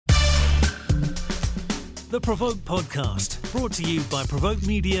The PRovoke podcast, brought to you by PRovoke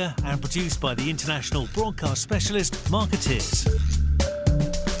Media and produced by the international broadcast specialist Marketeers.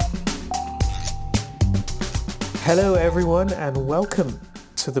 Hello everyone and welcome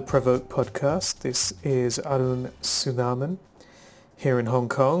to the PRovoke podcast. This is Arun Sundaman here in Hong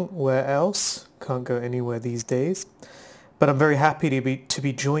Kong. Where else? Can't go anywhere these days. But I'm very happy to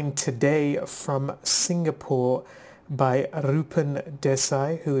be joined today from Singapore by Rupen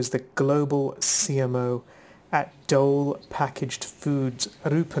Desai, who is the global CMO at Dole Packaged Foods.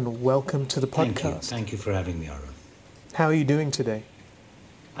 Rupen, welcome to the podcast. Thank you for having me, Arun. How are you doing today?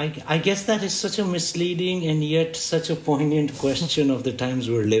 I guess that is such a misleading and yet such a poignant question of the times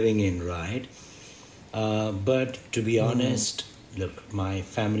we're living in, right? But to be honest, look, my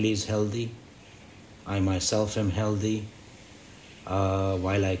family is healthy. I myself am healthy.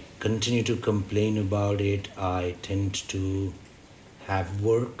 While I continue to complain about it, I tend to have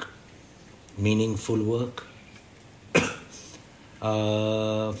work, meaningful work.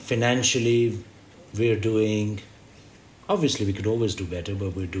 Financially, we're doing, obviously we could always do better,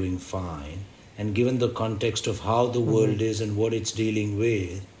 but we're doing fine. And given the context of how the world is and what it's dealing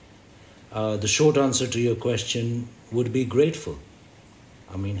with, the short answer to your question would be grateful.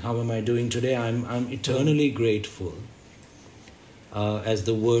 I mean, how am I doing today? I'm eternally grateful as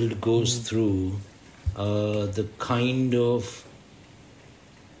the world goes through the kind of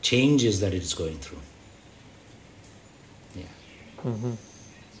changes that it's going through.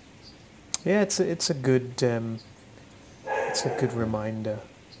 Yeah, it's a good reminder,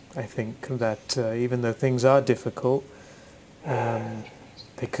 I think, that even though things are difficult,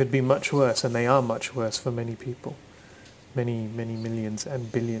 they could be much worse, and they are much worse for many people, many millions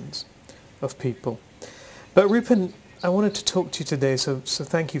and billions of people. But Rupen, I wanted to talk to you today, so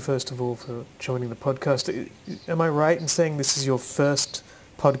thank you first of all for joining the podcast. Am I right in saying this is your first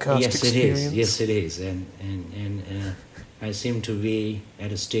podcast experience? Yes, it is, and I seem to be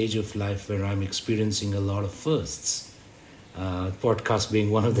at a stage of life where I'm experiencing a lot of firsts. Podcast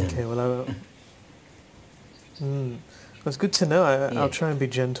being one of them. Okay, well, it's good to know. I'll try and be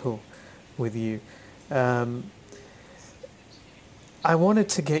gentle with you. I wanted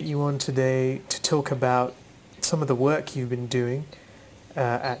to get you on today to talk about some of the work you've been doing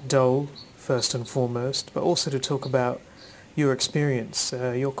at Dole, first and foremost, but also to talk about your experience.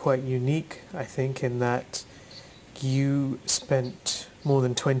 You're quite unique, I think, in that you spent more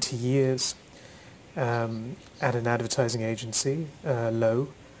than 20 years at an advertising agency, Lowe,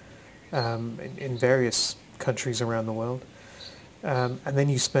 in various countries around the world. And then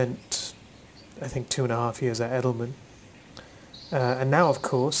you spent, I think, 2.5 years at Edelman. And now, of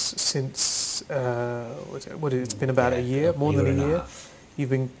course, since, it's been about a year, more than a year.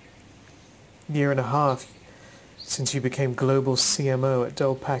 You've been year and a half since you became global CMO at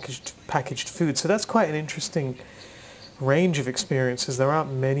Dole Packaged Foods. So that's quite an interesting range of experiences. There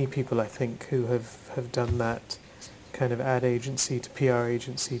aren't many people, I think, who have done that kind of ad agency to PR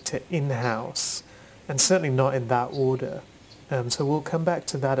agency to in-house, and certainly not in that order. So we'll come back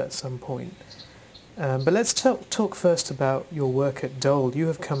to that at some point. But let's talk first about your work at Dole. You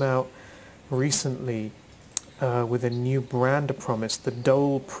have come out recently with a new brand promise, the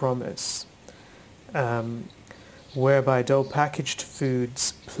Dole Promise, whereby Dole Packaged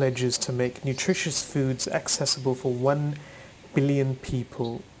Foods pledges to make nutritious foods accessible for 1 billion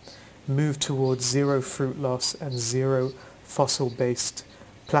people, move towards zero fruit loss and zero fossil-based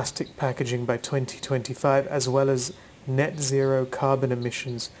plastic packaging by 2025, as well as net zero carbon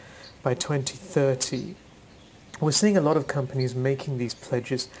emissions by 2030. We're seeing a lot of companies making these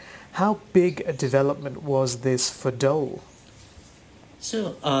pledges. How big a development was this for Dole?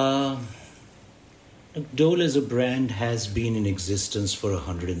 So, Dole as a brand has been in existence for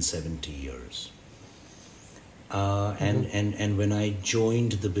 170 years. And when I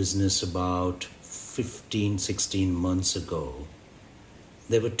joined the business about 16 months ago,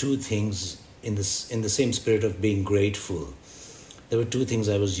 there were two things in the same spirit of being grateful. There were two things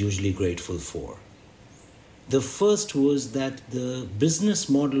I was usually grateful for. The first was that the business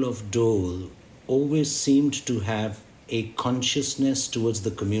model of Dole always seemed to have a consciousness towards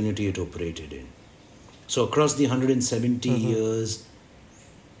the community it operated in. So across the 170 years,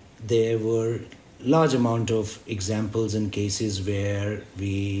 there were large amount of examples and cases where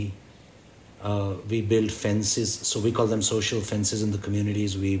we build fences. So we call them social fences in the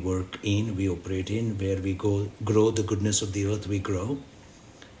communities we work in, we operate in, where we grow the goodness of the earth we grow.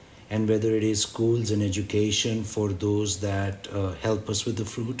 And whether it is schools and education for those that help us with the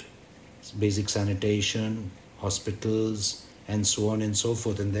fruit, basic sanitation, hospitals, and so on and so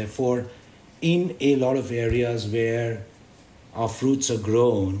forth. And therefore, in a lot of areas where our fruits are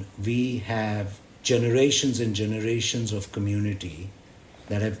grown, we have generations and generations of community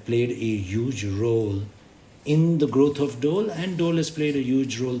that have played a huge role in the growth of Dole, and Dole has played a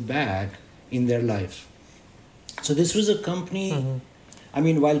huge role back in their life. So this was a company, I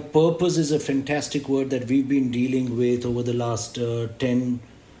mean, while purpose is a fantastic word that we've been dealing with over the last 10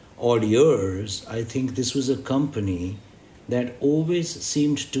 odd years, I think this was a company that always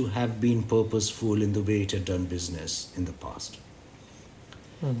seemed to have been purposeful in the way it had done business in the past.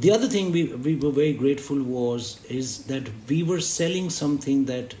 The other thing we were very grateful is that we were selling something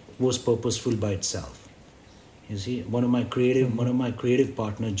that was purposeful by itself. You see, one of my creative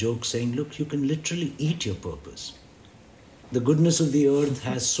partner jokes saying, look, you can literally eat your purpose. The goodness of the earth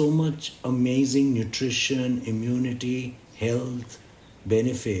has so much amazing nutrition, immunity, health,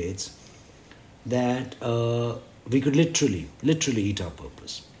 benefits that we could literally eat our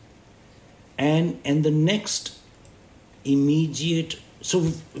purpose. And the next immediate,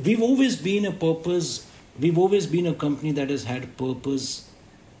 so we've always been a company that has had purpose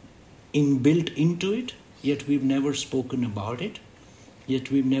inbuilt into it, yet we've never spoken about it, yet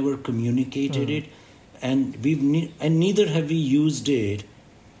we've never communicated it, and neither have we used it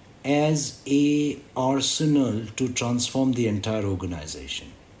as a arsenal to transform the entire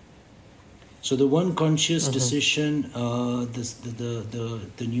organization. So the one conscious decision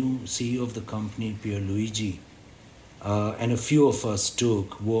the new CEO of the company, Pierluigi, and a few of us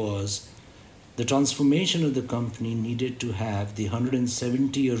took was the transformation of the company needed to have the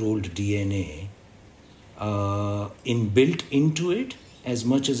 170-year-old DNA inbuilt into it as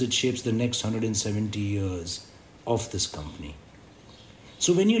much as it shapes the next 170 years of this company.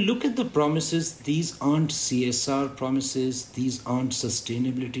 So when you look at the promises, these aren't CSR promises, these aren't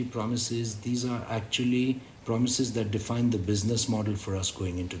sustainability promises, these are actually promises that define the business model for us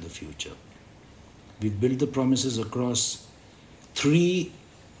going into the future. We've built the promises across 3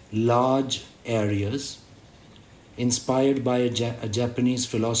 large areas inspired by a Japanese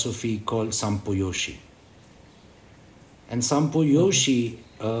philosophy called Sampo-yoshi. And Sampo-yoshi,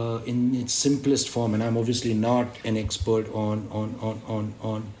 in its simplest form, and I'm obviously not an expert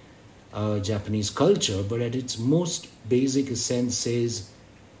on Japanese culture, but at its most basic sense says,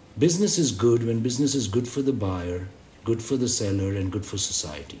 business is good when business is good for the buyer, good for the seller, and good for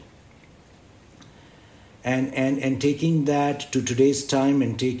society. And taking that to today's time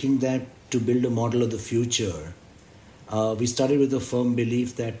and taking that to build a model of the future, we started with a firm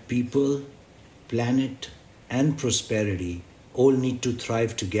belief that people, planet, and prosperity all need to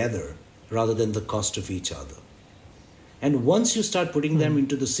thrive together rather than the cost of each other. And once you start putting them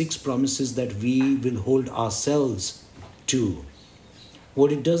into the 6 promises that we will hold ourselves to,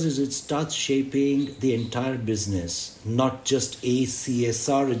 what it does is it starts shaping the entire business, not just a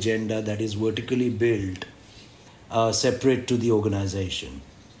CSR agenda that is vertically built separate to the organization.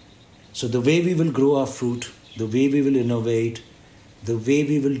 So the way we will grow our fruit, the way we will innovate, the way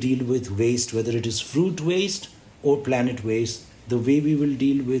we will deal with waste, whether it is fruit waste or planet waste, the way we will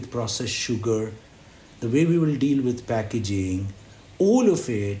deal with processed sugar, the way we will deal with packaging, all of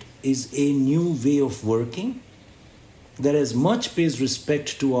it is a new way of working that as much pays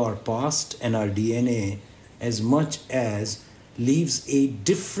respect to our past and our DNA as much as builds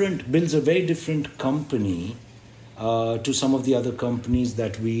a very different company to some of the other companies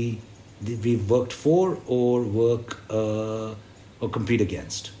that we've worked for or work or compete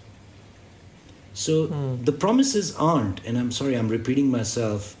against. So the promises aren't, and I'm sorry, I'm repeating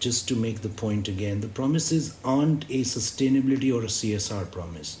myself just to make the point again, the promises aren't a sustainability or a CSR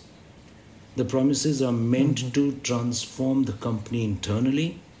promise. The promises are meant to transform the company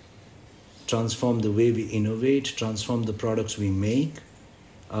internally, transform the way we innovate, transform the products we make,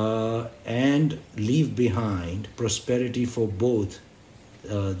 and leave behind prosperity for both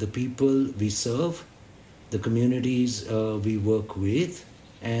the people we serve, the communities we work with,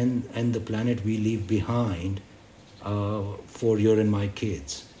 and the planet we leave behind for your and my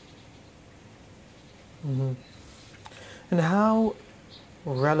kids. And how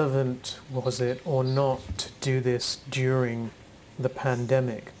relevant was it or not to do this during the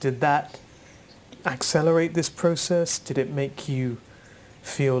pandemic? Did that accelerate this process? Did it make you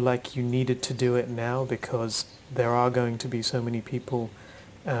feel like you needed to do it now because there are going to be so many people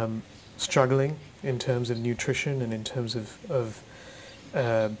struggling in terms of nutrition and in terms of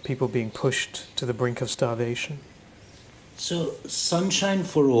people being pushed to the brink of starvation? So sunshine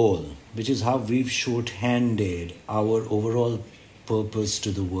for all, which is how we've short-handed our overall purpose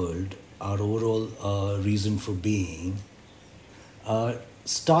to the world, our overall reason for being,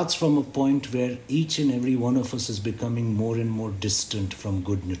 starts from a point where each and every one of us is becoming more and more distant from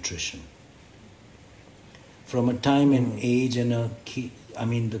good nutrition. from a time and age and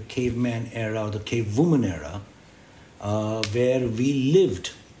the caveman era or the cave woman era, where we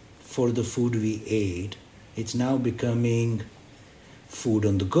lived for the food we ate. It's now becoming food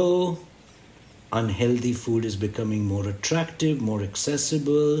on the go. Unhealthy food is becoming more attractive, more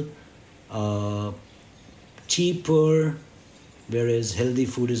accessible, cheaper, whereas healthy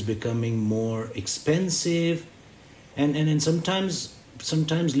food is becoming more expensive. And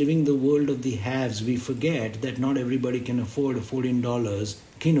sometimes living the world of the haves, we forget that not everybody can afford a $14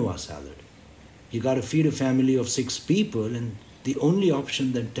 quinoa salad. You got to feed a family of 6 people, and the only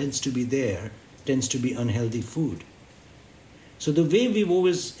option that tends to be unhealthy food. So the way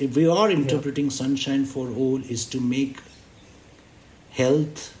if we are interpreting Sunshine for All, is to make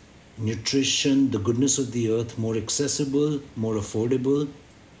health, nutrition, the goodness of the earth more accessible, more affordable,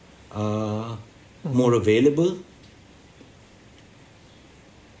 more available.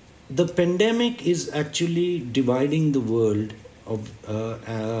 The pandemic is actually dividing the world,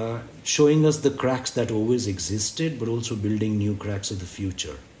 showing us the cracks that always existed, but also building new cracks of the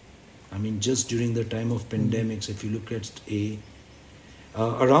future. I mean, just during the time of pandemics, if you look at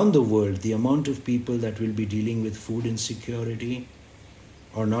around the world, the amount of people that will be dealing with food insecurity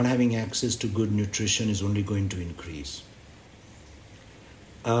or not having access to good nutrition is only going to increase.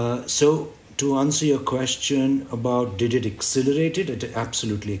 So to answer your question about did it accelerate it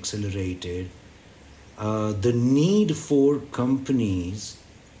absolutely accelerated. The need for companies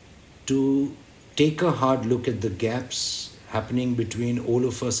to take a hard look at the gaps happening between all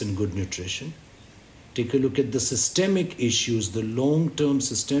of us and good nutrition. Take a look at the systemic issues, the long-term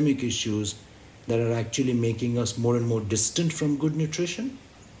systemic issues that are actually making us more and more distant from good nutrition.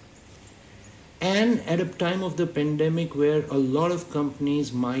 And at a time of the pandemic where a lot of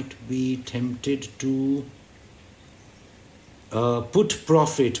companies might be tempted to put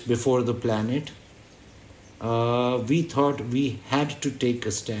profit before the planet, we thought we had to take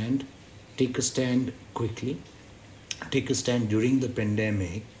a stand quickly, take a stand during the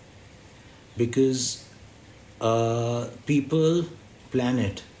pandemic, because people,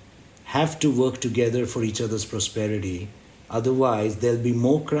 planet, have to work together for each other's prosperity. Otherwise, there'll be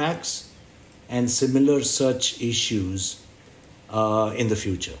more cracks and similar such issues in the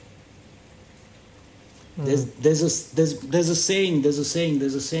future. There's a saying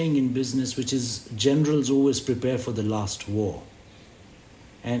in business, which is generals always prepare for the last war.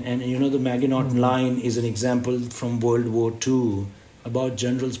 And you know, the Maginot Line is an example from World War II about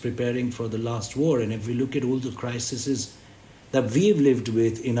generals preparing for the last war. And if we look at all the crises that we've lived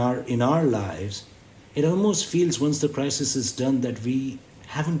with in our lives, it almost feels once the crisis is done that we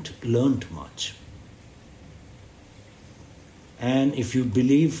haven't learned much. And if you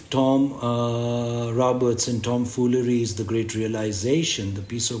believe Tom Roberts and Tom Foolery's The Great Realization, the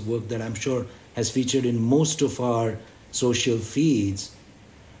piece of work that I'm sure has featured in most of our social feeds,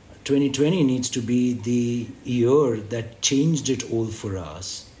 2020 needs to be the year that changed it all for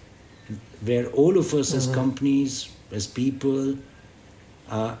us, where all of us as companies, as people,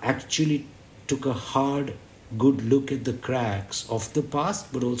 actually took a hard, good look at the cracks of the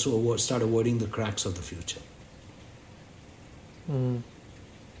past, but also start avoiding the cracks of the future.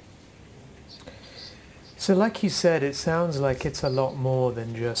 So like you said, it sounds like it's a lot more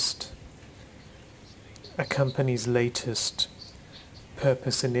than just a company's latest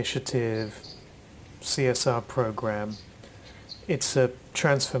purpose initiative, CSR program. It's a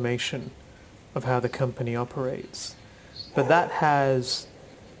transformation of how the company operates. But that has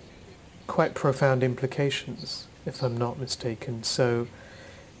quite profound implications, if I'm not mistaken. So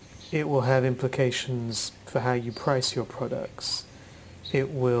it will have implications for how you price your products. It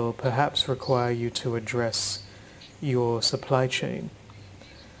will perhaps require you to address your supply chain.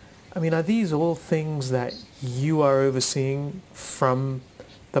 I mean, are these all things that you are overseeing from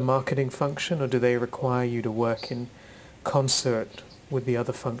the marketing function, or do they require you to work in concert with the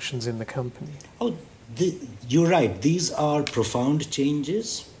other functions in the company? You're right. These are profound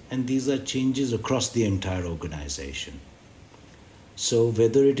changes, and these are changes across the entire organization. So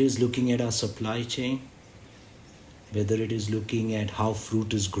whether it is looking at our supply chain, whether it is looking at how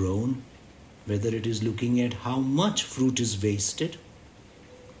fruit is grown, whether it is looking at how much fruit is wasted,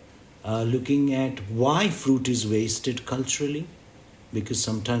 looking at why fruit is wasted culturally, because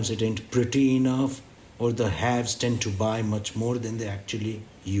sometimes it ain't pretty enough, or the haves tend to buy much more than they actually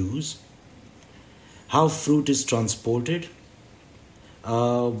use. How fruit is transported,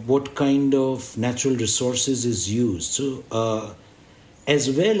 what kind of natural resources is used. So,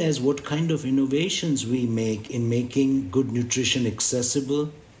 as well as what kind of innovations we make in making good nutrition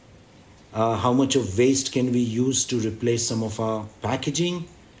accessible, how much of waste can we use to replace some of our packaging,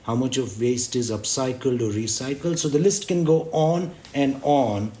 how much of waste is upcycled or recycled. So the list can go on and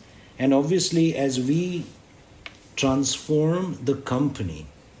on. And obviously, as we transform the company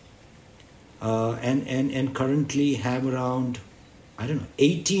and currently have around,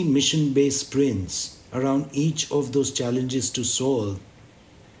 80 mission-based sprints around each of those challenges to solve,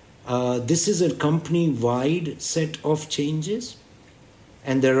 this is a company-wide set of changes.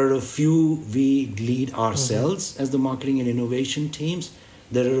 And there are a few we lead ourselves as the marketing and innovation teams.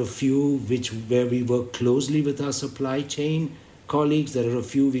 There are a few where we work closely with our supply chain colleagues. There are a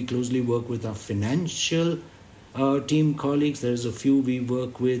few we closely work with our financial team colleagues. There's a few we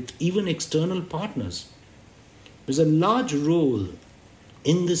work with even external partners. There's a large role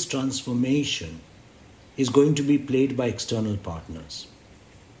in this transformation is going to be played by external partners.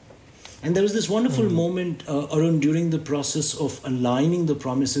 And there was this wonderful moment, Arun, during the process of aligning the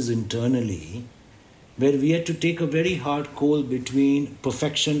promises internally, where we had to take a very hard call between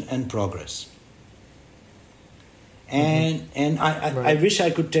perfection and progress. And I wish I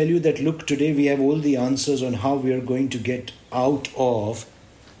could tell you that, look, today we have all the answers on how we are going to get out of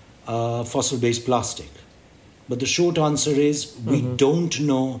fossil-based plastic. But the short answer is we don't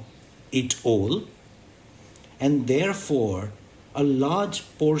know it all. And therefore, a large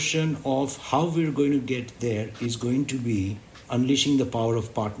portion of how we're going to get there is going to be unleashing the power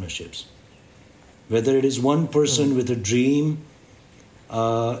of partnerships. Whether it is one person with a dream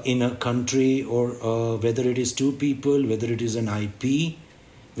in a country, or whether it is two people, whether it is an IP,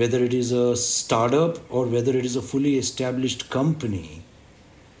 whether it is a startup, or whether it is a fully established company,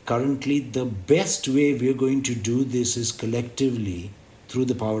 currently the best way we're going to do this is collectively through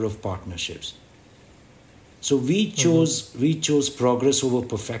the power of partnerships. So we chose progress over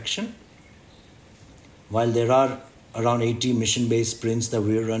perfection. While there are around 80 mission-based sprints that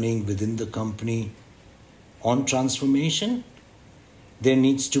we're running within the company on transformation, there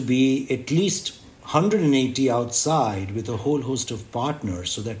needs to be at least 180 outside with a whole host of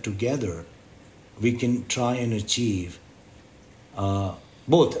partners so that together we can try and achieve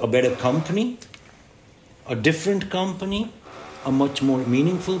both a better company, a different company, a much more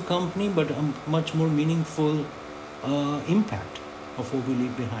meaningful company, but a much more meaningful impact of what we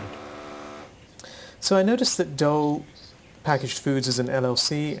leave behind. So I noticed that Dole Packaged Foods is an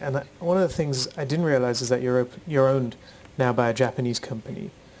LLC, and one of the things I didn't realize is that you're owned now by a Japanese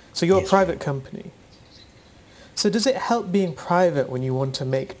company. So you're a private company. So does it help being private when you want to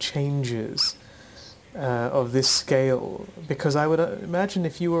make changes of this scale? Because I would imagine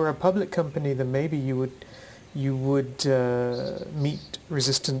if you were a public company, then maybe you would meet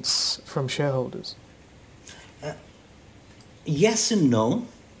resistance from shareholders. Yes and no.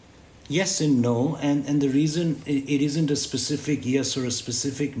 Yes and no. And the reason it isn't a specific yes or a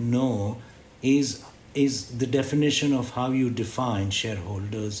specific no is the definition of how you define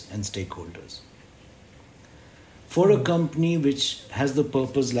shareholders and stakeholders. For a company which has the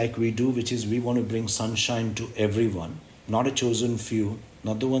purpose like we do, which is we want to bring sunshine to everyone, not a chosen few,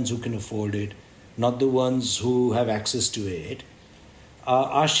 not the ones who can afford it, not the ones who have access to it.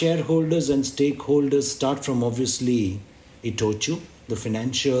 Our shareholders and stakeholders start from obviously Itochu, the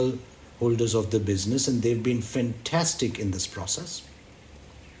financial holders of the business, and they've been fantastic in this process.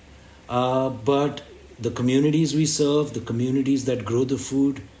 But the communities we serve, the communities that grow the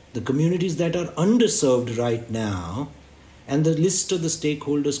food, the communities that are underserved right now, and the list of the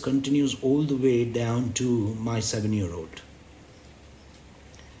stakeholders continues all the way down to my 7-year-old.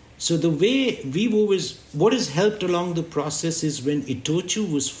 So the way what has helped along the process is when Itochu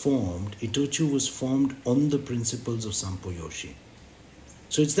was formed on the principles of Sampo-yoshi.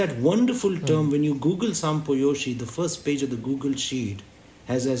 So it's that wonderful term, when you Google Sampo-yoshi, the first page of the Google sheet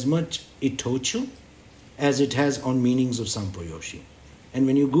has as much Itochu as it has on meanings of Sampo-yoshi. And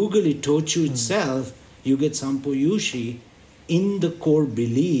when you Google Itochu itself, you get Sampo-yoshi in the core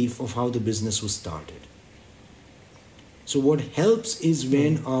belief of how the business was started. So what helps is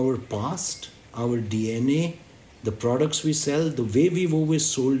when our past, our DNA, the products we sell, the way we've always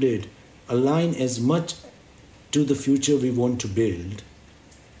sold it, align as much to the future we want to build.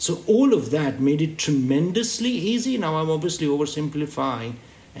 So all of that made it tremendously easy. Now I'm obviously oversimplifying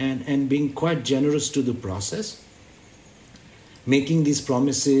and being quite generous to the process. Making these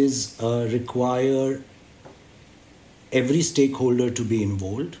promises require every stakeholder to be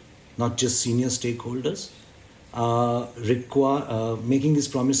involved, not just senior stakeholders. Making these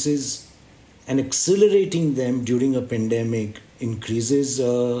promises and accelerating them during a pandemic increases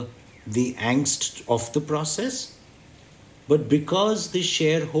the angst of the process. But because the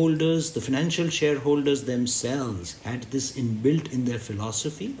shareholders, the financial shareholders themselves had this inbuilt in their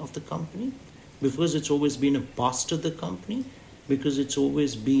philosophy of the company, because it's always been a past of the company, because it's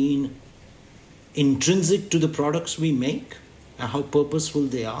always been intrinsic to the products we make and how purposeful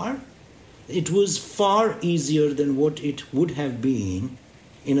they are. It was far easier than what it would have been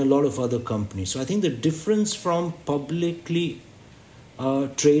in a lot of other companies. So I think the difference from publicly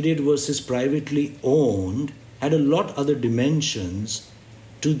traded versus privately owned had a lot other dimensions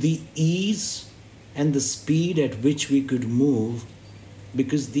to the ease and the speed at which we could move,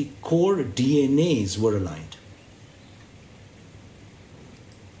 because the core DNAs were aligned.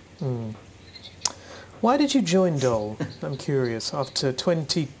 Why did you join Dole? I'm curious. After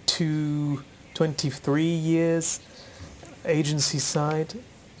 22, 23 years agency side,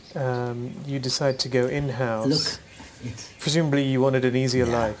 you decide to go in-house. Look, presumably you wanted an easier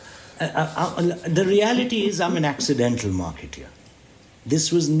life. The reality is I'm an accidental marketer.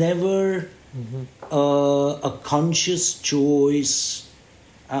 This was never a conscious choice,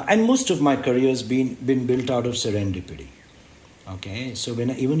 and most of my career has been built out of serendipity. Okay, so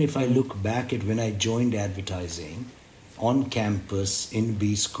even if I look back at when I joined advertising on campus in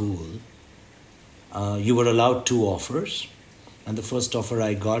B school, you were allowed 2 offers, and the first offer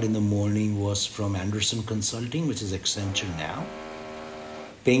I got in the morning was from Anderson Consulting, which is Accenture now,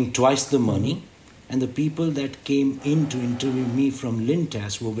 paying twice the money, and the people that came in to interview me from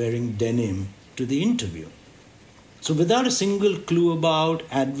Lintas were wearing denim to the interview. So without a single clue about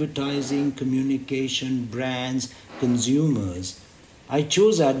advertising, communication, brands, consumers, I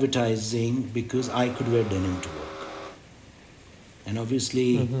chose advertising because I could wear denim to work. And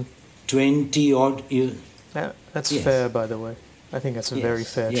obviously 20 odd years. That's fair, by the way. I think that's a very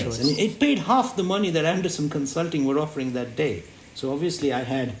fair choice. And it paid half the money that Anderson Consulting were offering that day. So obviously I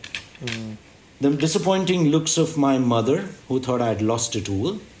had the disappointing looks of my mother, who thought I had lost it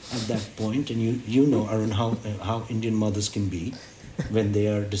all at that point. And you know, Arun, how Indian mothers can be when they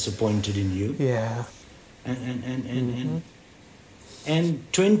are disappointed in you. Yeah. And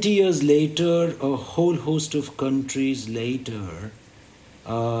 20 years later, a whole host of countries later,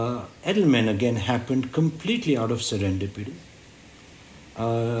 Edelman again happened completely out of serendipity.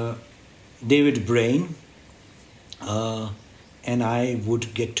 David Brain and I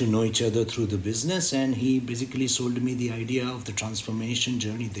would get to know each other through the business, and he basically sold me the idea of the transformation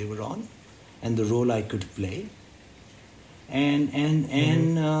journey they were on and the role I could play.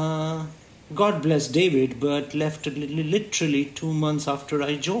 And God bless David, but left literally 2 months after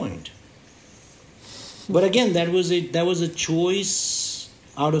I joined. But again, that was a choice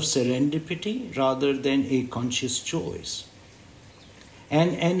out of serendipity rather than a conscious choice.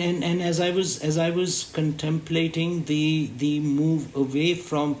 And as I was contemplating the move away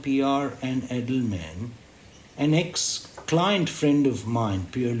from PR and Edelman, an ex-client friend of mine,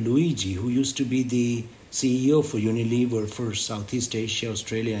 Pierluigi, who used to be the CEO for Unilever for Southeast Asia,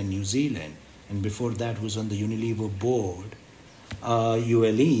 Australia, and New Zealand, and before that was on the Unilever board,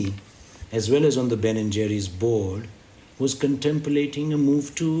 ULE, as well as on the Ben & Jerry's board, was contemplating a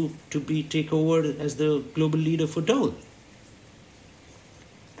move to take over as the global leader for Dole.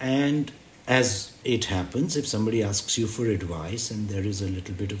 And as it happens, if somebody asks you for advice and there is a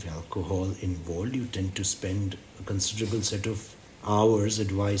little bit of alcohol involved, you tend to spend a considerable set of hours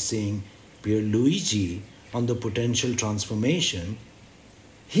advising Pierluigi on the potential transformation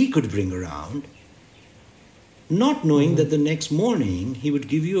he could bring around, not knowing that the next morning he would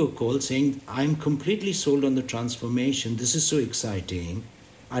give you a call saying, I'm completely sold on the transformation. This is so exciting.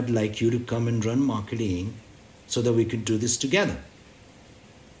 I'd like you to come and run marketing so that we could do this together.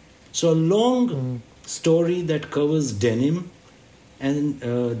 So a long story that covers denim, and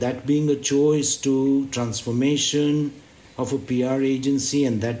that being a choice to transformation of a PR agency,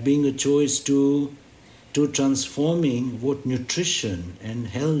 and that being a choice to transforming what nutrition and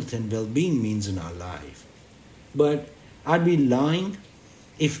health and well-being means in our life. But I'd be lying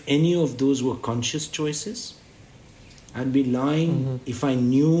if any of those were conscious choices. I'd be lying if I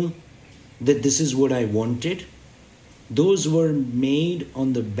knew that this is what I wanted. Those were made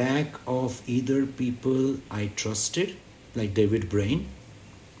on the back of either people I trusted, like David Brain,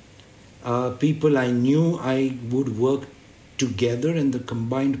 people I knew I would work together and the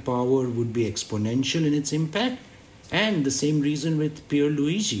combined power would be exponential in its impact, and the same reason with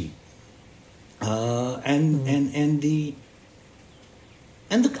Pierluigi. I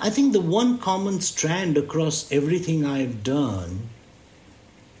think the one common strand across everything I've done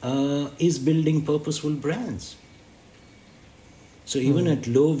is building purposeful brands. So even at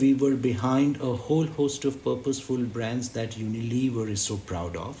Lowe, we were behind a whole host of purposeful brands that Unilever is so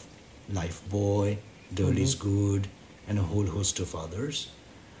proud of. Lifebuoy, Dole is Good, and a whole host of others.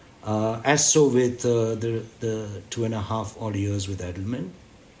 As so with the 2.5 odd years with Edelman.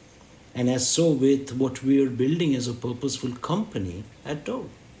 And as so with what we are building as a purposeful company at Dole.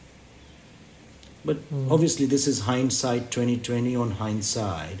 But obviously this is hindsight 2020 on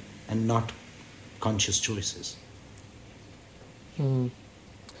hindsight and not conscious choices.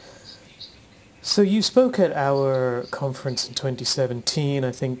 So you spoke at our conference in 2017.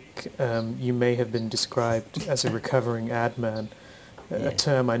 I think you may have been described as a recovering ad man, a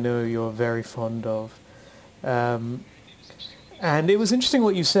term I know you're very fond of. And it was interesting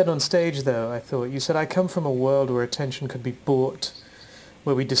what you said on stage, though, I thought. You said, I come from a world where attention could be bought,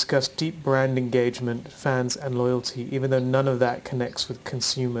 where we discuss deep brand engagement, fans and loyalty, even though none of that connects with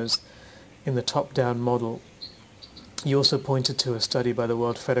consumers in the top-down model. You also pointed to a study by the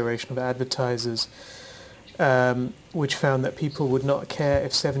World Federation of Advertisers, which found that people would not care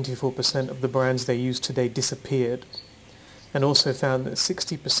if 74% of the brands they use today disappeared, and also found that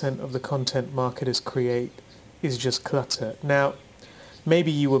 60% of the content marketers create is just clutter. Now,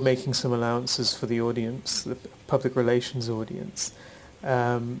 maybe you were making some allowances for the audience, the public relations audience,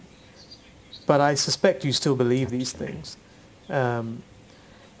 but I suspect you still believe these things.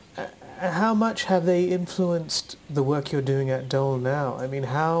 How much have they influenced the work you're doing at Dole now? I mean,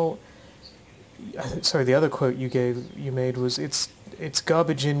 the other quote you made was, it's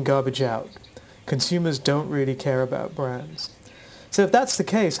garbage in, garbage out. Consumers don't really care about brands. So if that's the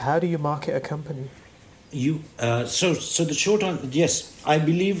case, how do you market a company? So the short answer, yes, I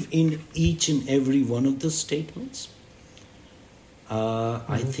believe in each and every one of the statements.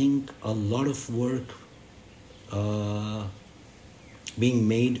 I think a lot of work being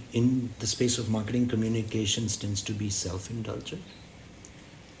made in the space of marketing communications tends to be self-indulgent,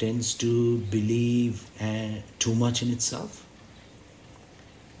 tends to believe too much in itself,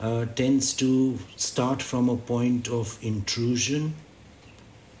 tends to start from a point of intrusion,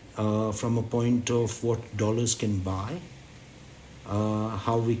 from a point of what dollars can buy,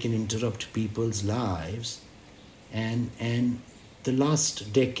 how we can interrupt people's lives. And the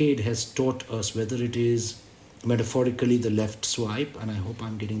last decade has taught us, whether it is metaphorically the left swipe, and I hope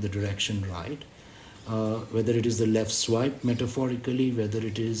I'm getting the direction right, whether it is the left swipe metaphorically, whether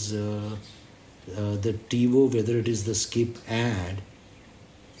it is the TiVo, whether it is the skip ad.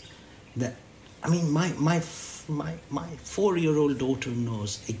 My 4-year-old daughter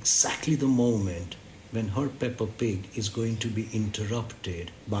knows exactly the moment when her Peppa Pig is going to be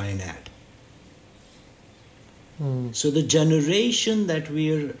interrupted by an ad. So the generation that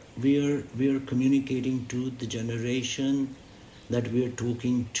we are communicating to, the generation that we are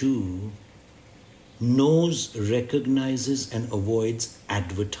talking to, knows, recognizes, and avoids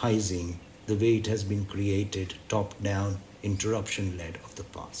advertising the way it has been created, top-down, interruption-led of the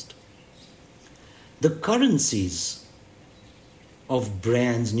past. The currencies of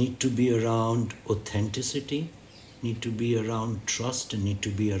brands need to be around authenticity, need to be around trust, and need to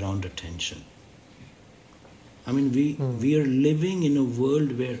be around attention. I mean, we are living in a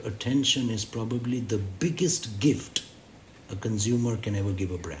world where attention is probably the biggest gift a consumer can ever give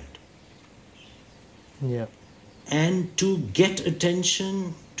a brand. Yeah. And to get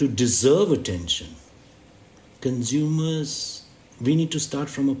attention, to deserve attention, consumers, we need to start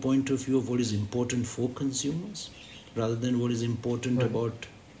from a point of view of what is important for consumers, rather than what is important about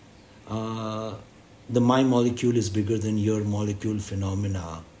the my molecule is bigger than your molecule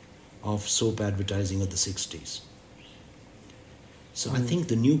phenomena of soap advertising of the 60s. So I think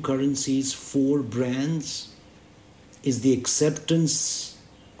the new currencies for brands is the acceptance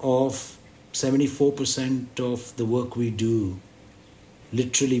of 74% of the work we do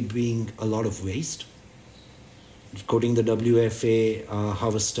literally being a lot of waste. Quoting the WFA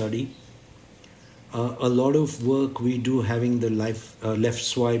Harvard study, a lot of work we do having the left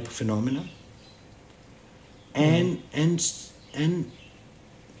swipe phenomena, and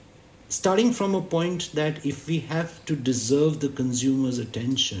starting from a point that if we have to deserve the consumer's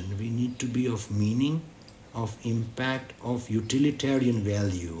attention, we need to be of meaning, of impact, of utilitarian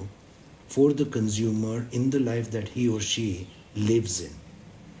value for the consumer in the life that he or she lives in.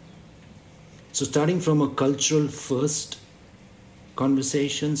 So starting from a cultural first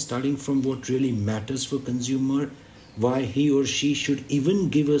conversation, starting from what really matters for consumer, why he or she should even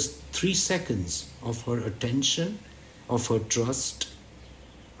give us 3 seconds of her attention, of her trust,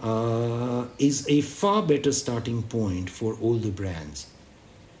 is a far better starting point for all the brands.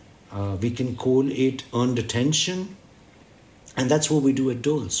 We can call it earned attention, and that's what we do at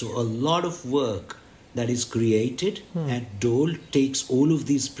Dole. So a lot of work that is created at Dole takes all of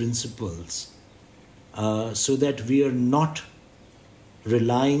these principles so that we are not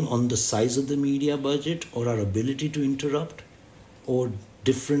relying on the size of the media budget or our ability to interrupt or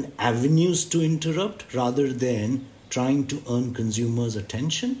different avenues to interrupt, rather than trying to earn consumers'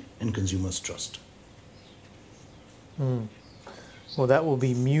 attention and consumers' trust. Well, that will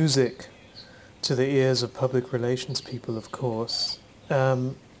be music to the ears of public relations people, of course.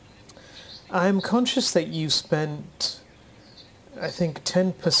 I'm conscious that you spent, I think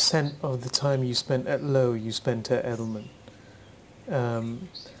 10% of the time you spent at Lowe, you spent at Edelman.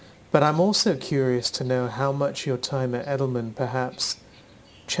 But I'm also curious to know how much your time at Edelman perhaps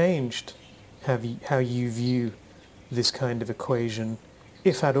changed how you view this kind of equation,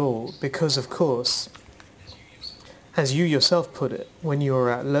 if at all, because of course, as you yourself put it, when you were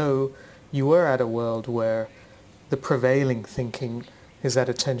at Lowe, you were at a world where the prevailing thinking is that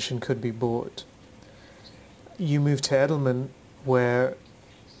attention could be bought. You moved to Edelman where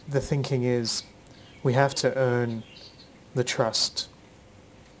the thinking is we have to earn the trust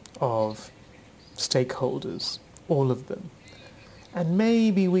of stakeholders, all of them. And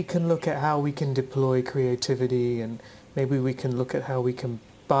maybe we can look at how we can deploy creativity, and maybe we can look at how we can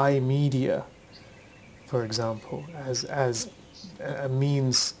buy media, for example, as a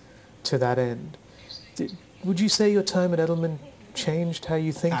means to that end. Would you say your time at Edelman changed how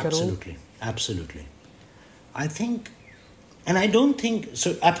you think at all? Absolutely. I think, and I don't think,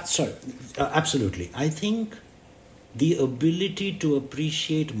 absolutely. I think the ability to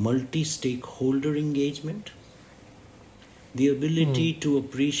appreciate multi-stakeholder engagement, the ability to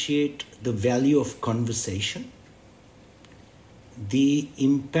appreciate the value of conversation, the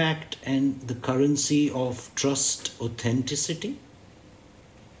impact and the currency of trust, authenticity.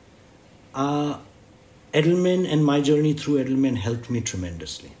 Edelman and my journey through Edelman helped me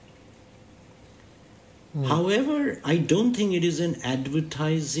tremendously. However, I don't think it is an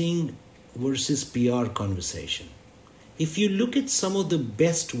advertising versus PR conversation. If you look at some of the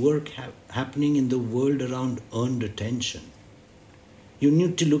best work happening in the world around earned attention, you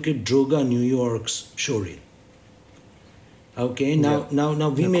need to look at Droga New York's showreel. Okay, now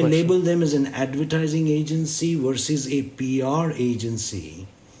we may label them as an advertising agency versus a PR agency.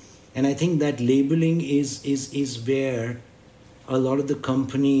 And I think that labeling is where a lot of the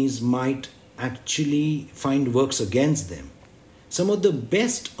companies might actually find works against them. Some of the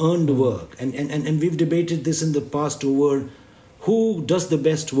best earned work, and we've debated this in the past over who does the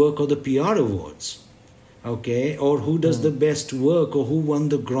best work or the PR awards, okay, or who does the best work or who won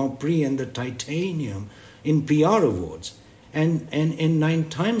the Grand Prix and the Titanium in PR awards. And 9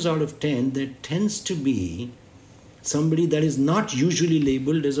 times out of 10, there tends to be somebody that is not usually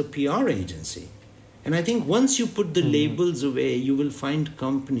labeled as a PR agency. And I think once you put the labels away, you will find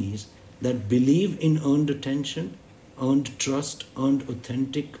companies that believe in earned attention, earned trust, earned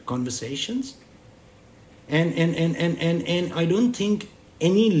authentic conversations. And I don't think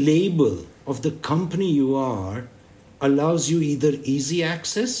any label of the company you are allows you either easy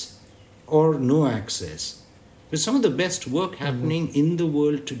access or no access. But some of the best work happening in the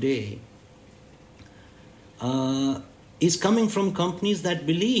world today is coming from companies that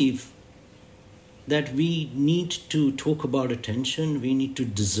believe that we need to talk about attention, we need to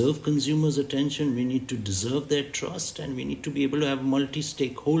deserve consumers' attention, we need to deserve their trust, and we need to be able to have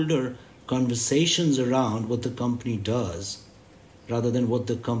multi-stakeholder conversations around what the company does rather than what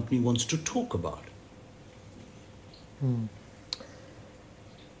the company wants to talk about.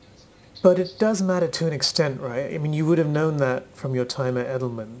 But it does matter to an extent, right? I mean, you would have known that from your time at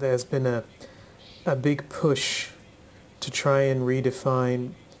Edelman. There's been a big push to try and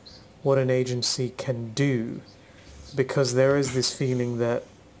redefine what an agency can do, because there is this feeling that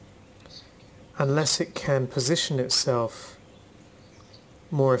unless it can position itself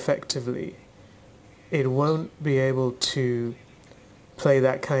more effectively, it won't be able to play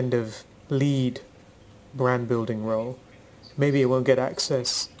that kind of lead brand building role. Maybe it won't get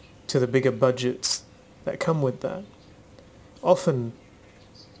access to the bigger budgets that come with that. Often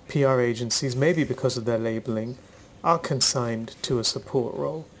PR agencies, maybe because of their labeling, are consigned to a support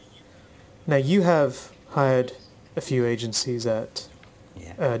role. Now, you have hired a few agencies at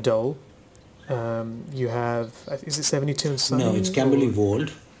Dole. You have, is it 72 and Sunny? No, it's Campbell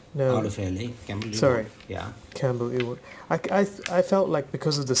Ewald out of LA. Sorry. Yeah. Campbell Ewald. I felt like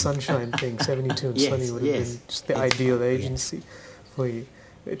because of the sunshine thing, 72 and Sunny would have been just the ideal agency for you.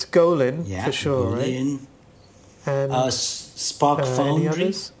 It's Golin, for sure, Golin. Right? And Spark Foundry. Any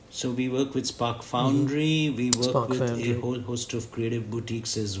others? So we work with Spark Foundry. We work Spark with Foundry. a whole host of creative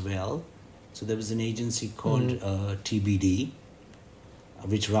boutiques as well. So there was an agency called TBD,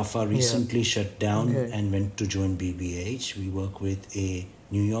 which Rafa recently shut down and went to join BBH. We work with a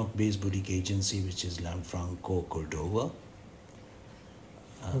New York-based boutique agency, which is Lanfranco Cordova.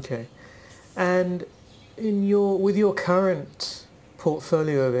 Okay. And with your current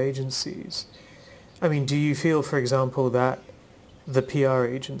portfolio of agencies, I mean, do you feel, for example, that the PR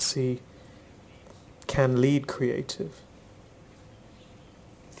agency can lead creative?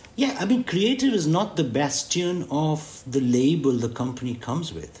 Yeah, I mean, creative is not the bastion of the label the company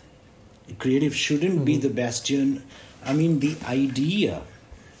comes with. Creative shouldn't be the bastion. I mean, the idea,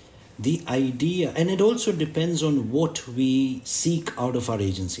 and it also depends on what we seek out of our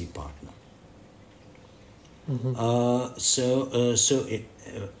agency partner.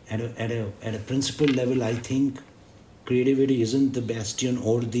 At a principal level, I think creativity isn't the bastion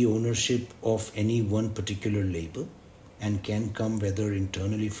or the ownership of any one particular label, and can come whether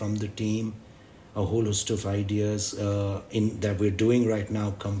internally from the team, a whole host of ideas that we're doing right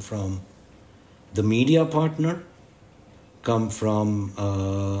now come from the media partner, come from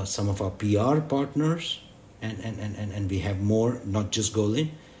some of our PR partners, and we have more, not just Golin.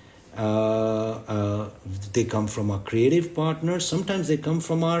 They come from our creative partners. Sometimes they come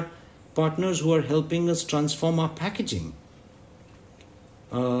from our partners who are helping us transform our packaging.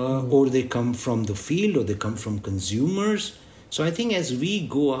 Or they come from the field, or they come from consumers. So I think as we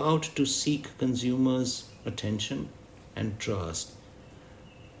go out to seek consumers' attention and trust,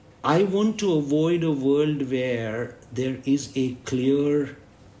 I want to avoid a world where there is a clear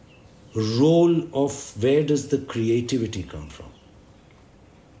role of where does the creativity come from.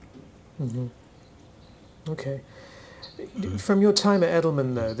 Okay. From your time at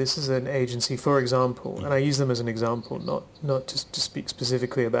Edelman, though, this is an agency, for example, and I use them as an example, not just to speak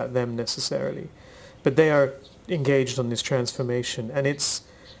specifically about them necessarily, but they are engaged on this transformation, and it's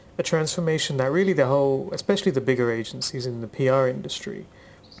a transformation that really the whole, especially the bigger agencies in the PR industry,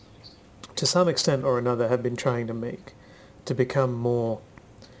 to some extent or another have been trying to make, to become more,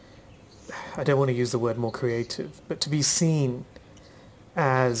 I don't want to use the word more creative, but to be seen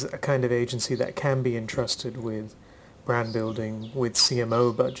as a kind of agency that can be entrusted with brand building, with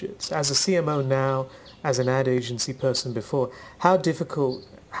CMO budgets. As a CMO now, as an ad agency person before, how difficult,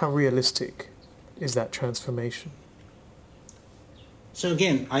 how realistic is that transformation? So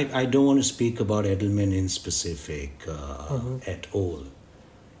again, I don't want to speak about Edelman in specific at all.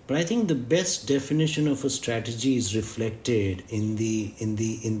 But I think the best definition of a strategy is reflected in the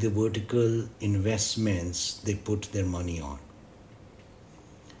vertical investments they put their money on.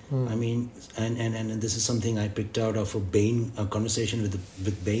 I mean, and this is something I picked out of a conversation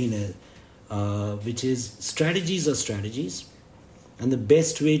with Bain, which is strategies are strategies, and the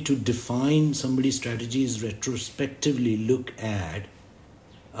best way to define somebody's strategy is retrospectively look at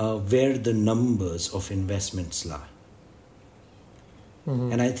where the numbers of investments lie.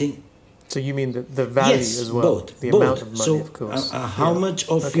 And I think. So you mean the value as well? Both. The amount of money, so, of course. How much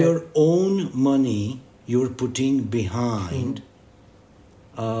of your own money you're putting behind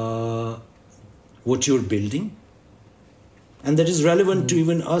what you're building, and that is relevant to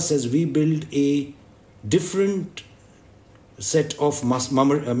even us as we build a different set of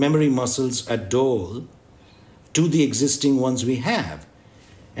memory muscles at Dole to the existing ones we have,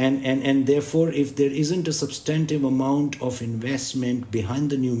 and therefore if there isn't a substantive amount of investment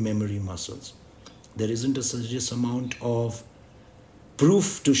behind the new memory muscles, there isn't a serious amount of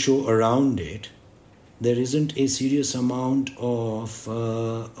proof to show around it, there isn't a serious amount of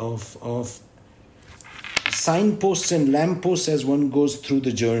signposts and lampposts as one goes through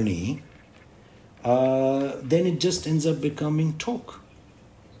the journey, then it just ends up becoming talk.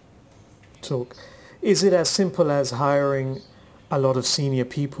 Talk. Is it as simple as hiring a lot of senior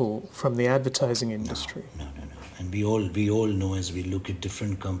people from the advertising industry? No. And we all know, as we look at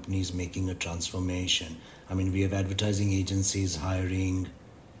different companies making a transformation. I mean, we have advertising agencies hiring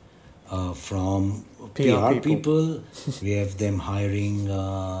from PR people. We have them hiring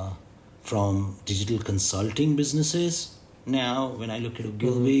from digital consulting businesses. Now, when I look at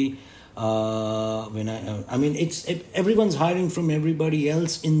Ogilvy, everyone's hiring from everybody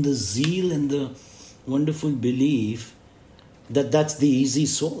else in the zeal and the wonderful belief that that's the easy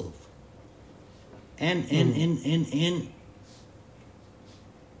solve. And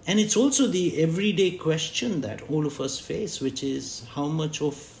it's also the everyday question that all of us face, which is how much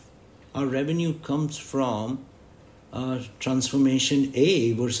of our revenue comes from transformation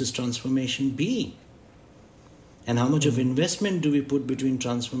A versus transformation B. And how much of investment do we put between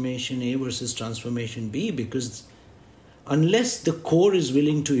transformation A versus transformation B? Because unless the core is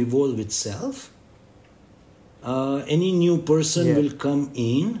willing to evolve itself, any new person will come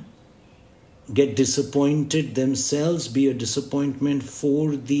in, get disappointed themselves, be a disappointment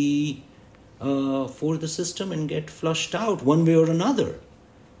for the system, and get flushed out one way or another.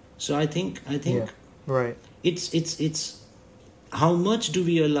 So I think right. It's how much do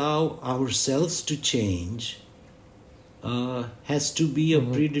we allow ourselves to change has to be a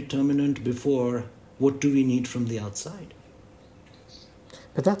predeterminant before what do we need from the outside?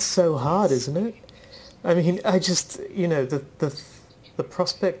 But that's so hard, isn't it? I mean, I just, the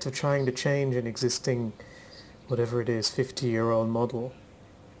prospect of trying to change an existing, whatever it is, 50-year-old model,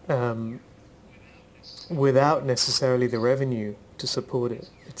 without necessarily the revenue to support it,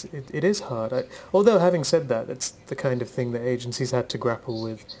 it is hard. Although having said that, it's the kind of thing that agencies had to grapple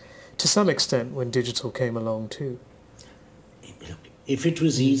with to some extent when digital came along too. If it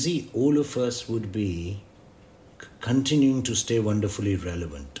was easy, all of us would be continuing to stay wonderfully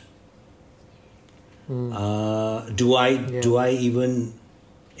relevant. Do I even,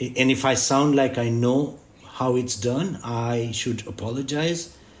 and if I sound like I know how it's done, I should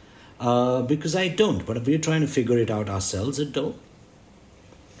apologize, because I don't, but we're trying to figure it out ourselves at Dole.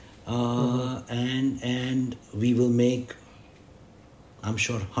 And we will make, I'm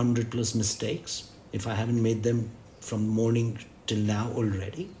sure, 100+ mistakes if I haven't made them from morning till now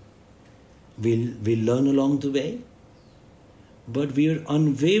already. We'll learn along the way, but we are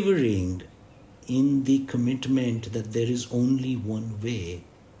unwavering in the commitment that there is only one way,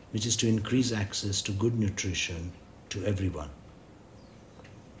 which is to increase access to good nutrition to everyone.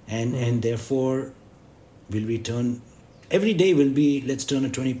 And therefore, will we turn, every day will be, let's turn a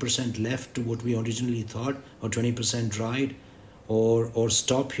 20% left to what we originally thought, or 20% right, or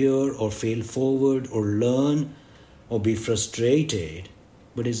stop here, or fail forward, or learn, or be frustrated.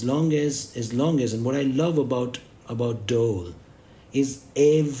 But as long as, and what I love about Dole is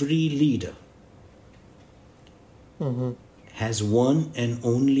every leader has one and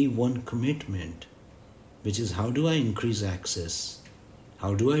only one commitment, which is how do I increase access?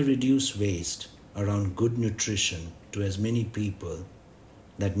 How do I reduce waste around good nutrition to as many people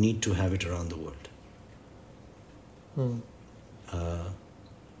that need to have it around the world?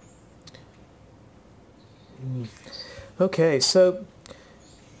 Okay, so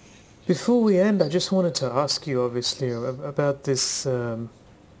before we end, I just wanted to ask you, obviously, about this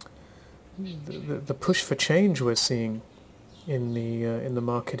the push for change we're seeing in the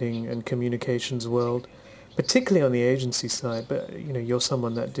marketing and communications world, particularly on the agency side. But you're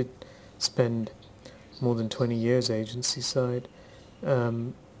someone that did spend more than 20 years agency side,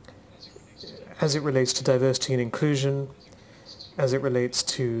 as it relates to diversity and inclusion, as it relates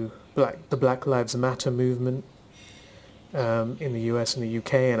to the Black Lives Matter movement in the US and the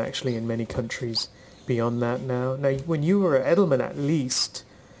UK, and actually in many countries beyond that now. Now, when you were at Edelman, at least,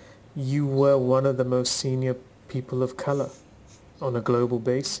 you were one of the most senior people of color on a global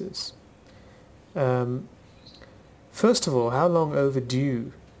basis. First of all, how long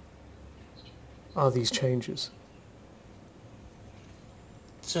overdue are these changes?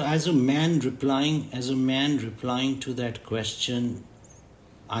 So as a man replying to that question,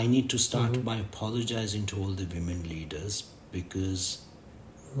 I need to start by apologizing to all the women leaders, because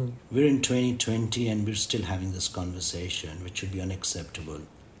we're in 2020 and we're still having this conversation, which should be unacceptable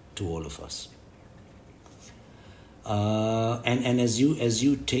to all of us. And as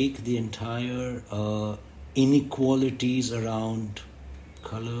you take the entire inequalities around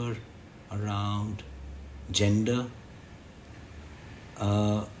color, around gender,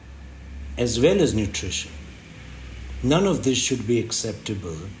 as well as nutrition, none of this should be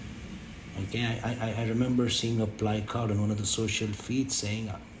acceptable. Okay, I remember seeing a placard on one of the social feeds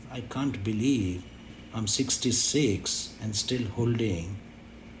saying, I can't believe I'm 66 and still holding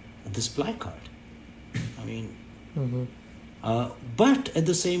this placard. I mean, but at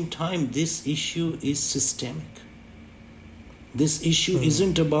the same time, this issue is systemic. This issue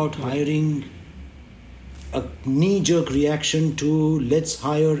isn't about hiring a knee-jerk reaction to let's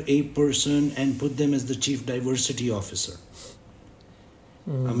hire a person and put them as the chief diversity officer.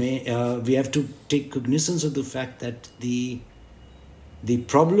 I mean, we have to take cognizance of the fact that the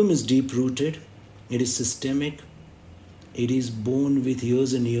problem is deep-rooted, it is systemic, it is born with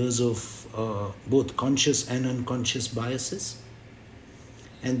years and years of both conscious and unconscious biases,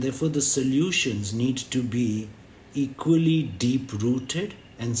 and therefore the solutions need to be equally deep-rooted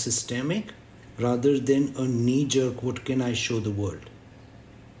and systemic, rather than a knee-jerk, what can I show the world?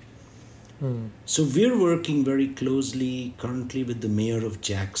 So we're working very closely currently with the mayor of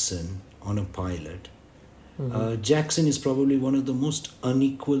Jackson on a pilot. Jackson is probably one of the most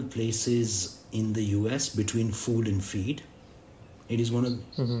unequal places in the US between food and feed. It is one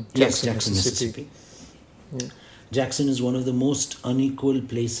of Jackson, Mississippi. Yeah. Jackson is one of the most unequal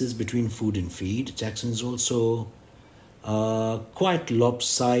places between food and feed. Jackson is also quite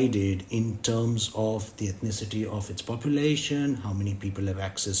lopsided in terms of the ethnicity of its population, how many people have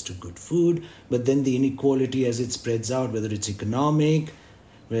access to good food, but then the inequality as it spreads out, whether it's economic,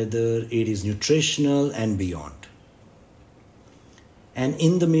 whether it is nutritional and beyond. And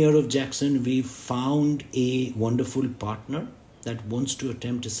in the mayor of Jackson, we found a wonderful partner that wants to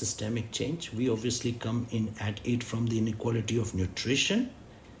attempt a systemic change. We obviously come in at it from the inequality of nutrition,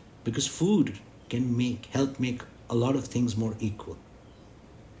 because food can help make a lot of things more equal.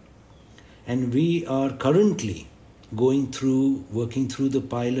 And we are currently working through the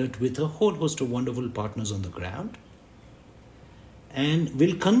pilot with a whole host of wonderful partners on the ground. And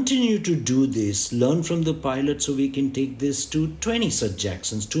we'll continue to do this, learn from the pilot so we can take this to 20 such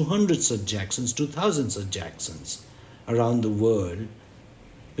Jacksons, 200 such Jacksons, 2,000 such Jacksons around the world,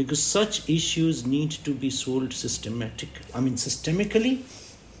 because such issues need to be solved systemically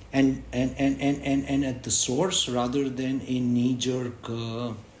and at the source, rather than a knee-jerk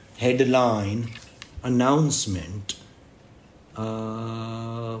headline announcement,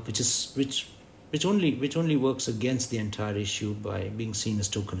 which only works against the entire issue by being seen as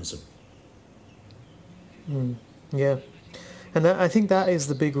tokenism. Yeah, and I think that is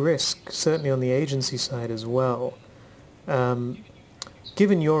the big risk, certainly on the agency side as well.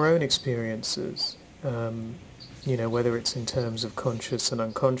 Given your own experiences, whether it's in terms of conscious and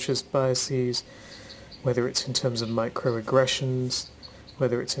unconscious biases, whether it's in terms of microaggressions,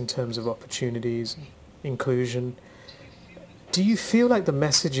 whether it's in terms of opportunities, inclusion, do you feel like the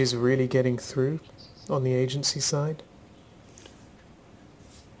message is really getting through on the agency side?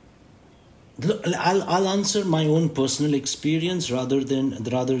 Look, I'll answer my own personal experience rather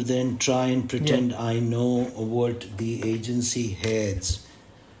than try and pretend I know what the agency heads.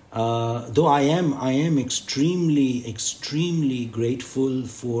 Though I am extremely grateful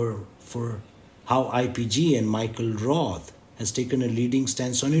for how IPG and Michael Roth has taken a leading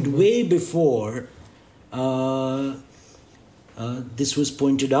stance on it way before this was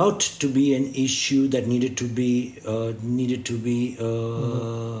pointed out to be an issue that needed to be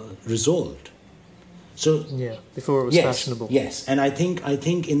resolved. So before it was fashionable. Yes, and I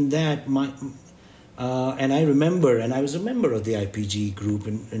think in that and I remember, and I was a member of the IPG group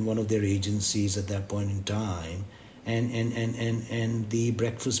in one of their agencies at that point in time, and the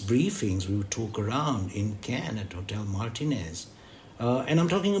breakfast briefings we would talk around in Cannes at Hotel Martinez, and I'm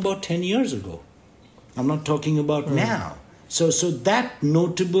talking about 10 years ago. I'm not talking about now. So that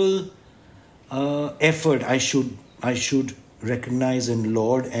notable effort I should recognize and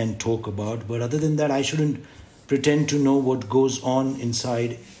laud and talk about. But other than that, I shouldn't pretend to know what goes on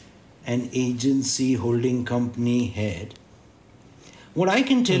inside an agency holding company head. What I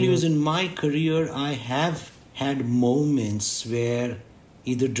can tell you is, in my career, I have had moments where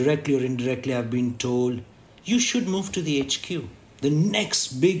either directly or indirectly I've been told, you should move to the HQ. The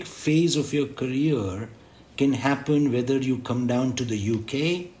next big phase of your career can happen whether you come down to the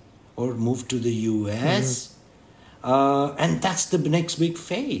UK or move to the US. And that's the next big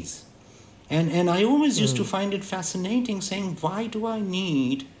phase. And I always used to find it fascinating, saying, why do I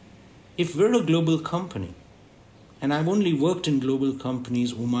need, if we're a global company, and I've only worked in global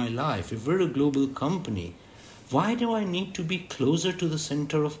companies all my life, if we're a global company, why do I need to be closer to the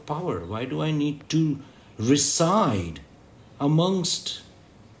center of power? Why do I need to reside amongst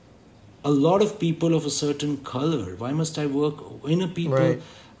a lot of people of a certain color? Why must I work in a people? Right.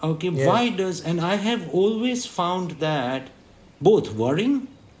 Okay, why does, and I have always found that both worrying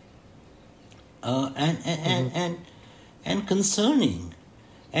and concerning.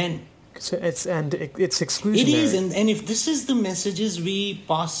 And so it's exclusionary. it is, and if this is the messages we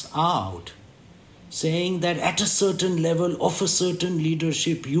pass out, saying that at a certain level of a certain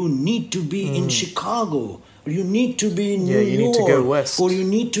leadership, you need to be in Chicago, or you need to be in New York, need to go west, or you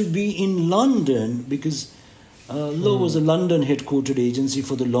need to be in London, because Lowe was a London headquartered agency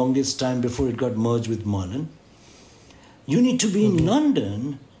for the longest time before it got merged with Mullen. You need to be in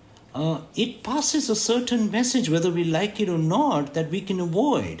London. It passes a certain message, whether we like it or not, that we can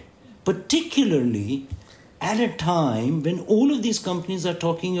avoid, particularly at a time when all of these companies are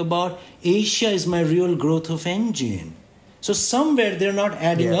talking about Asia is my real growth of engine. So somewhere they're not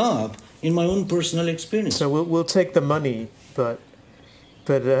adding up in my own personal experience. So we'll take the money, but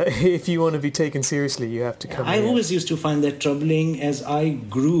if you want to be taken seriously, you have to come I here. always used to find that troubling as I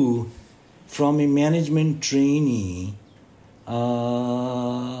grew from a management trainee.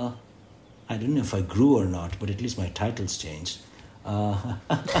 I don't know if I grew or not, but at least my titles changed. As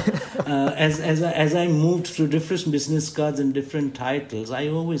I moved through different business cards and different titles, I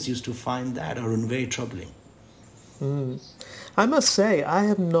always used to find that very troubling. I must say, I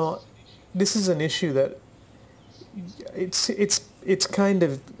have not. This is an issue that it's kind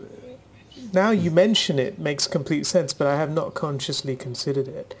of, now you mention it, makes complete sense, but I have not consciously considered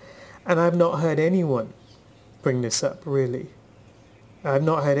it, and I've not heard anyone bring this up really. I've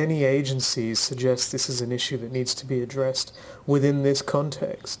not had any agencies suggest this is an issue that needs to be addressed within this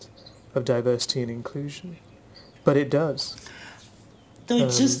context of diversity and inclusion. But it does. No,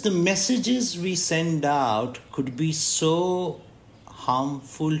 it's just the messages we send out could be so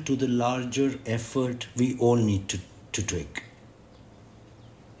harmful to the larger effort we all need to take.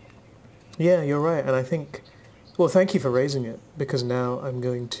 Yeah, you're right. And I think, well, thank you for raising it, because now I'm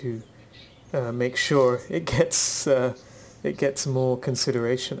going to make sure it gets more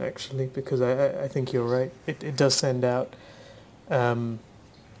consideration, actually, because I think you're right. It does send out a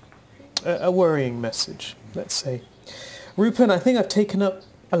worrying message, let's say. Rupen, I think I've taken up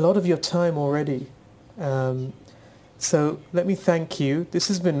a lot of your time already. So let me thank you. This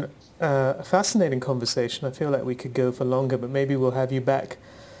has been a fascinating conversation. I feel like we could go for longer, but maybe we'll have you back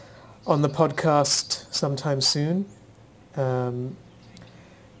on the podcast sometime soon.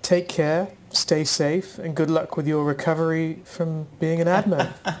 Take care, stay safe, and good luck with your recovery from being an ad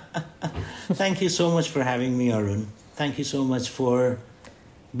man. Thank you so much for having me, Arun. Thank you so much for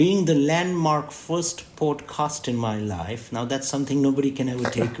being the landmark first podcast in my life. Now that's something nobody can ever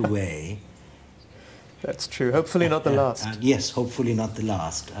take away. That's true. Hopefully not the last. Yes, hopefully not the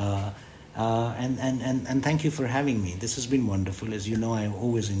last. And thank you for having me. This has been wonderful. As you know, I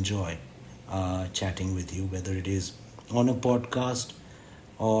always enjoy chatting with you, whether it is on a podcast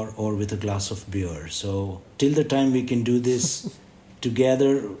or with a glass of beer. So till the time we can do this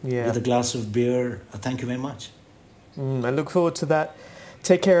together with a glass of beer, thank you very much. I look forward to that.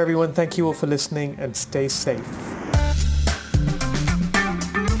 Take care, everyone. Thank you all for listening, and stay safe.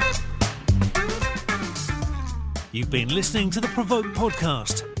 You've been listening to the PRovoke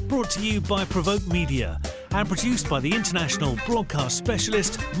podcast, brought to you by PRovoke Media and produced by the international broadcast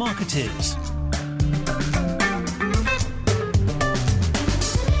specialist Marketeers.